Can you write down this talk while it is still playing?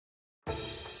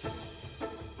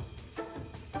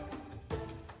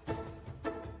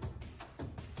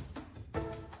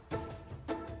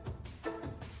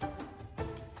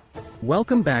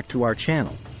Welcome back to our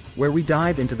channel, where we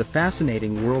dive into the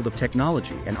fascinating world of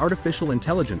technology and artificial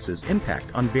intelligence's impact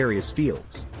on various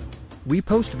fields. We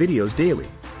post videos daily,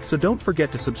 so don't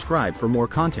forget to subscribe for more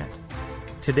content.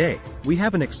 Today, we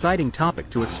have an exciting topic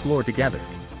to explore together.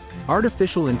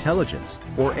 Artificial intelligence,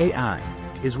 or AI,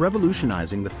 is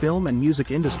revolutionizing the film and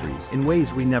music industries in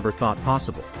ways we never thought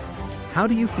possible. How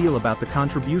do you feel about the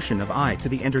contribution of AI to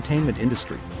the entertainment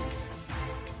industry?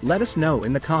 Let us know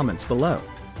in the comments below.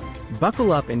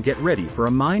 Buckle up and get ready for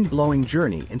a mind-blowing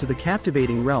journey into the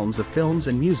captivating realms of films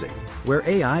and music, where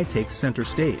AI takes center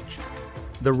stage.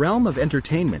 The realm of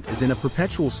entertainment is in a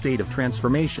perpetual state of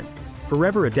transformation,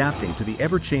 forever adapting to the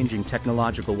ever-changing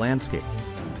technological landscape.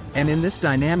 And in this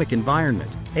dynamic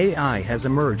environment, AI has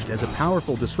emerged as a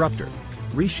powerful disruptor,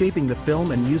 reshaping the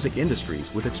film and music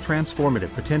industries with its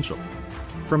transformative potential.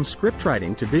 From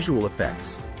scriptwriting to visual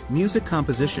effects, music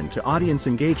composition to audience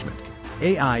engagement,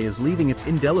 AI is leaving its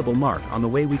indelible mark on the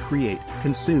way we create,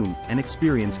 consume, and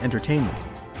experience entertainment.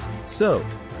 So,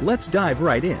 let's dive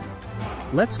right in.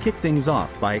 Let's kick things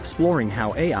off by exploring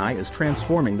how AI is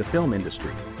transforming the film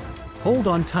industry. Hold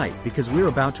on tight because we're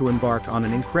about to embark on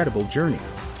an incredible journey.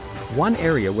 One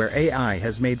area where AI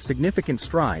has made significant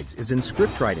strides is in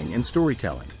scriptwriting and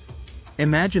storytelling.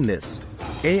 Imagine this: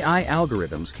 AI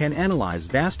algorithms can analyze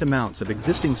vast amounts of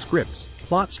existing scripts,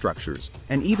 plot structures,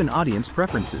 and even audience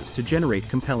preferences to generate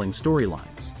compelling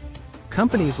storylines.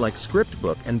 Companies like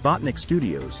Scriptbook and Botnik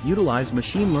Studios utilize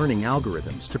machine learning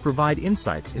algorithms to provide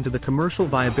insights into the commercial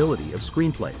viability of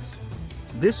screenplays.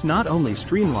 This not only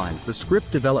streamlines the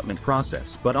script development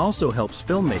process but also helps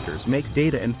filmmakers make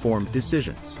data-informed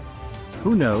decisions.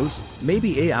 Who knows,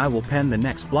 maybe AI will pen the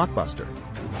next blockbuster.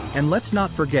 And let's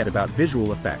not forget about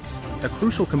visual effects, a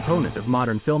crucial component of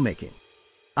modern filmmaking.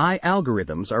 AI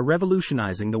algorithms are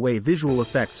revolutionizing the way visual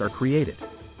effects are created.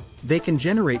 They can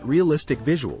generate realistic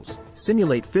visuals,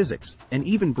 simulate physics, and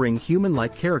even bring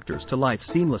human-like characters to life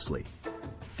seamlessly.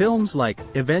 Films like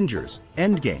Avengers,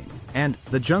 Endgame, and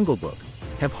The Jungle Book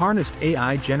have harnessed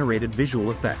AI-generated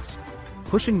visual effects,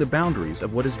 pushing the boundaries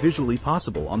of what is visually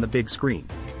possible on the big screen.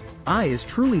 AI is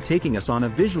truly taking us on a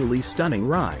visually stunning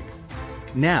ride.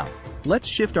 Now, let's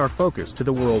shift our focus to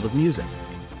the world of music.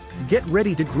 Get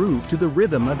ready to groove to the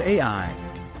rhythm of AI.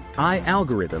 AI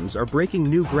algorithms are breaking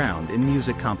new ground in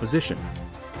music composition.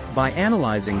 By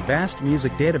analyzing vast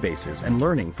music databases and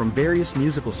learning from various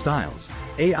musical styles,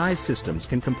 AI systems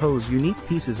can compose unique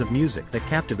pieces of music that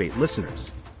captivate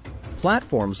listeners.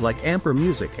 Platforms like Ampere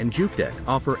Music and JukeDeck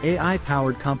offer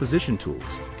AI-powered composition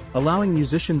tools, allowing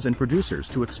musicians and producers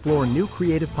to explore new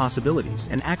creative possibilities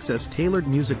and access tailored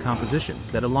music compositions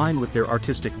that align with their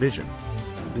artistic vision.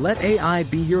 Let AI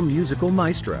be your musical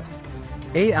maestro.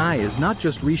 AI is not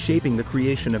just reshaping the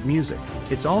creation of music,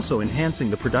 it's also enhancing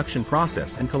the production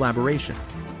process and collaboration.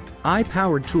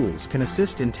 AI-powered tools can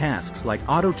assist in tasks like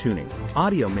auto-tuning,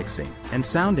 audio mixing, and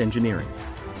sound engineering,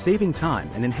 saving time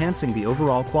and enhancing the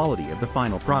overall quality of the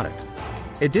final product.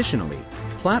 Additionally,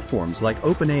 platforms like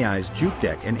OpenAI's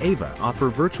JukeDeck and Ava offer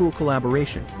virtual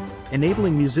collaboration,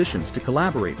 enabling musicians to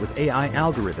collaborate with AI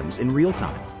algorithms in real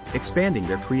time, expanding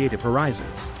their creative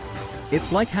horizons.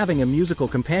 It's like having a musical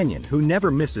companion who never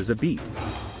misses a beat.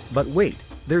 But wait,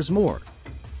 there's more.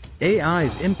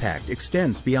 AI's impact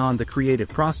extends beyond the creative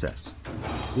process.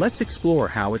 Let's explore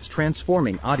how it's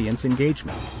transforming audience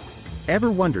engagement.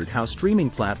 Ever wondered how streaming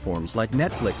platforms like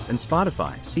Netflix and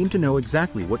Spotify seem to know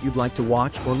exactly what you'd like to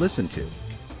watch or listen to?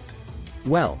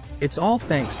 Well, it's all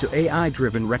thanks to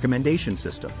AI-driven recommendation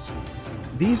systems.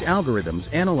 These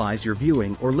algorithms analyze your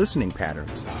viewing or listening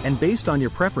patterns, and based on your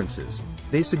preferences,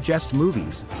 they suggest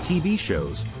movies, TV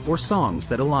shows, or songs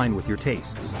that align with your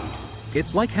tastes.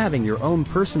 It's like having your own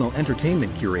personal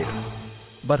entertainment curator.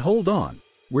 But hold on,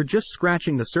 we're just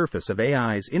scratching the surface of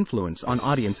AI's influence on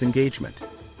audience engagement.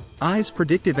 AI's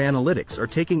predictive analytics are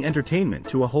taking entertainment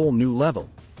to a whole new level.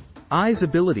 AI's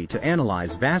ability to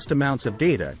analyze vast amounts of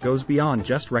data goes beyond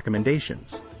just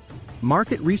recommendations.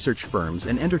 Market research firms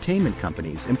and entertainment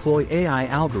companies employ AI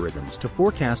algorithms to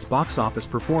forecast box office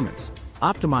performance,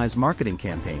 optimize marketing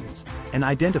campaigns, and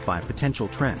identify potential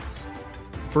trends.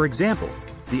 For example,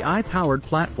 the AI-powered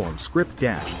platform Script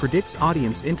predicts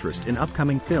audience interest in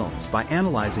upcoming films by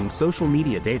analyzing social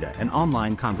media data and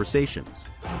online conversations.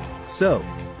 So,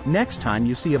 next time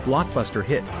you see a blockbuster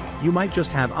hit, you might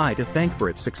just have AI to thank for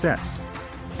its success.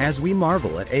 As we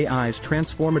marvel at AI's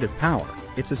transformative power,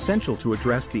 it's essential to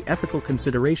address the ethical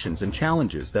considerations and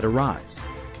challenges that arise.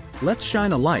 Let's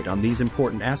shine a light on these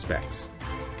important aspects.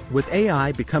 With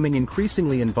AI becoming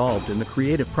increasingly involved in the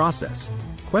creative process,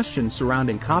 questions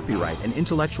surrounding copyright and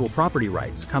intellectual property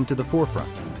rights come to the forefront.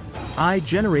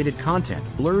 AI-generated content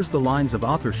blurs the lines of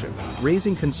authorship,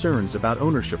 raising concerns about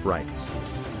ownership rights.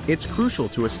 It's crucial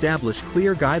to establish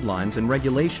clear guidelines and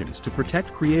regulations to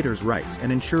protect creators' rights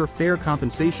and ensure fair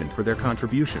compensation for their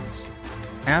contributions.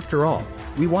 After all,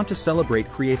 we want to celebrate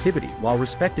creativity while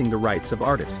respecting the rights of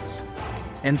artists.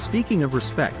 And speaking of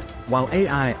respect, while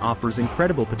AI offers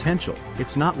incredible potential,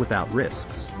 it's not without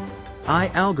risks. AI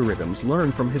algorithms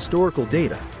learn from historical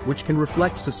data, which can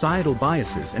reflect societal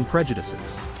biases and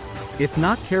prejudices. If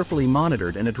not carefully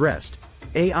monitored and addressed,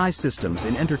 AI systems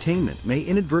in entertainment may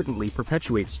inadvertently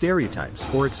perpetuate stereotypes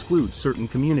or exclude certain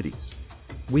communities.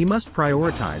 We must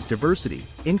prioritize diversity,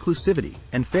 inclusivity,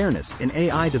 and fairness in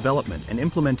AI development and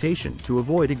implementation to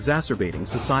avoid exacerbating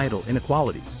societal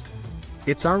inequalities.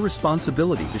 It's our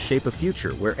responsibility to shape a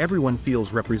future where everyone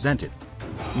feels represented.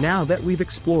 Now that we've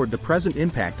explored the present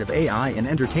impact of AI in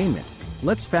entertainment,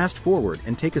 let's fast forward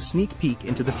and take a sneak peek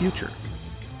into the future.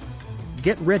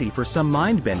 Get ready for some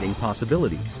mind-bending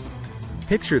possibilities.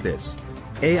 Picture this: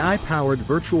 AI-powered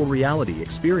virtual reality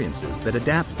experiences that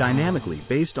adapt dynamically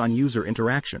based on user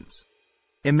interactions.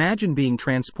 Imagine being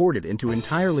transported into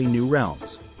entirely new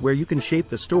realms, where you can shape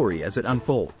the story as it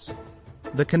unfolds.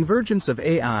 The convergence of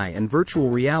AI and virtual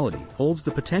reality holds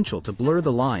the potential to blur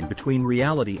the line between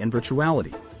reality and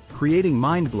virtuality, creating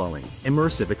mind-blowing,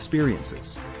 immersive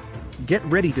experiences. Get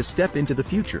ready to step into the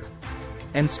future.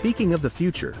 And speaking of the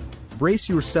future, brace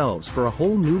yourselves for a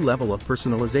whole new level of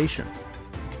personalization.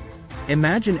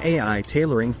 Imagine AI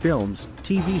tailoring films,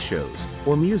 TV shows,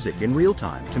 or music in real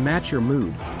time to match your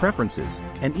mood, preferences,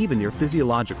 and even your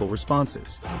physiological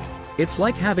responses. It's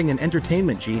like having an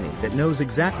entertainment genie that knows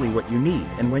exactly what you need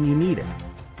and when you need it.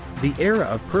 The era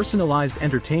of personalized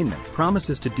entertainment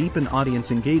promises to deepen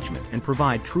audience engagement and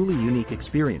provide truly unique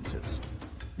experiences.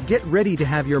 Get ready to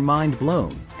have your mind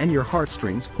blown and your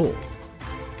heartstrings pulled.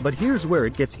 But here's where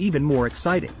it gets even more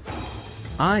exciting.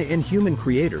 AI and human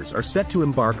creators are set to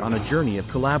embark on a journey of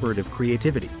collaborative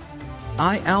creativity.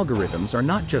 AI algorithms are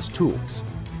not just tools.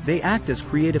 They act as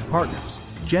creative partners,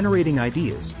 generating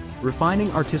ideas,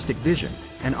 refining artistic vision,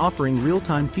 and offering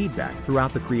real-time feedback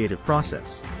throughout the creative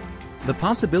process. The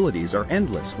possibilities are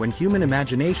endless when human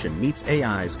imagination meets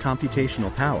AI's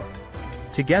computational power.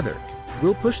 Together,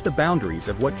 we'll push the boundaries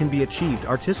of what can be achieved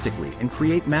artistically and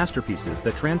create masterpieces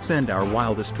that transcend our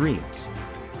wildest dreams.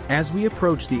 As we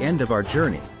approach the end of our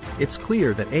journey, it's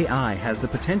clear that AI has the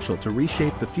potential to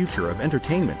reshape the future of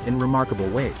entertainment in remarkable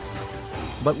ways.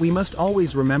 But we must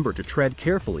always remember to tread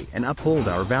carefully and uphold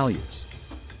our values.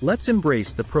 Let's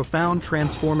embrace the profound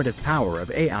transformative power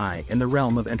of AI in the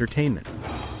realm of entertainment.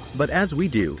 But as we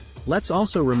do, let's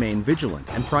also remain vigilant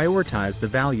and prioritize the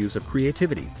values of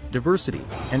creativity, diversity,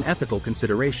 and ethical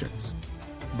considerations.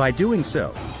 By doing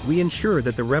so, we ensure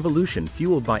that the revolution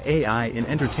fueled by AI in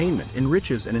entertainment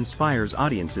enriches and inspires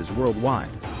audiences worldwide.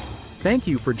 Thank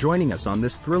you for joining us on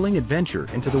this thrilling adventure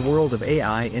into the world of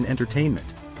AI in entertainment.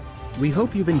 We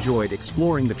hope you've enjoyed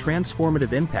exploring the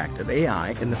transformative impact of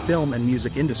AI in the film and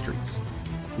music industries.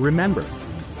 Remember,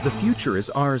 the future is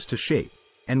ours to shape,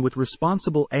 and with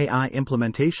responsible AI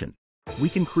implementation, we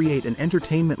can create an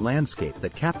entertainment landscape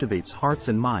that captivates hearts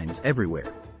and minds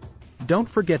everywhere. Don't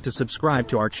forget to subscribe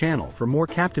to our channel for more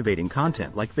captivating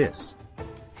content like this.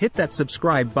 Hit that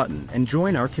subscribe button and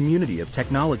join our community of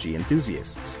technology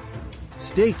enthusiasts.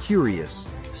 Stay curious,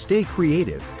 stay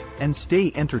creative, and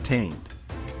stay entertained.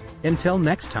 Until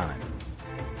next time.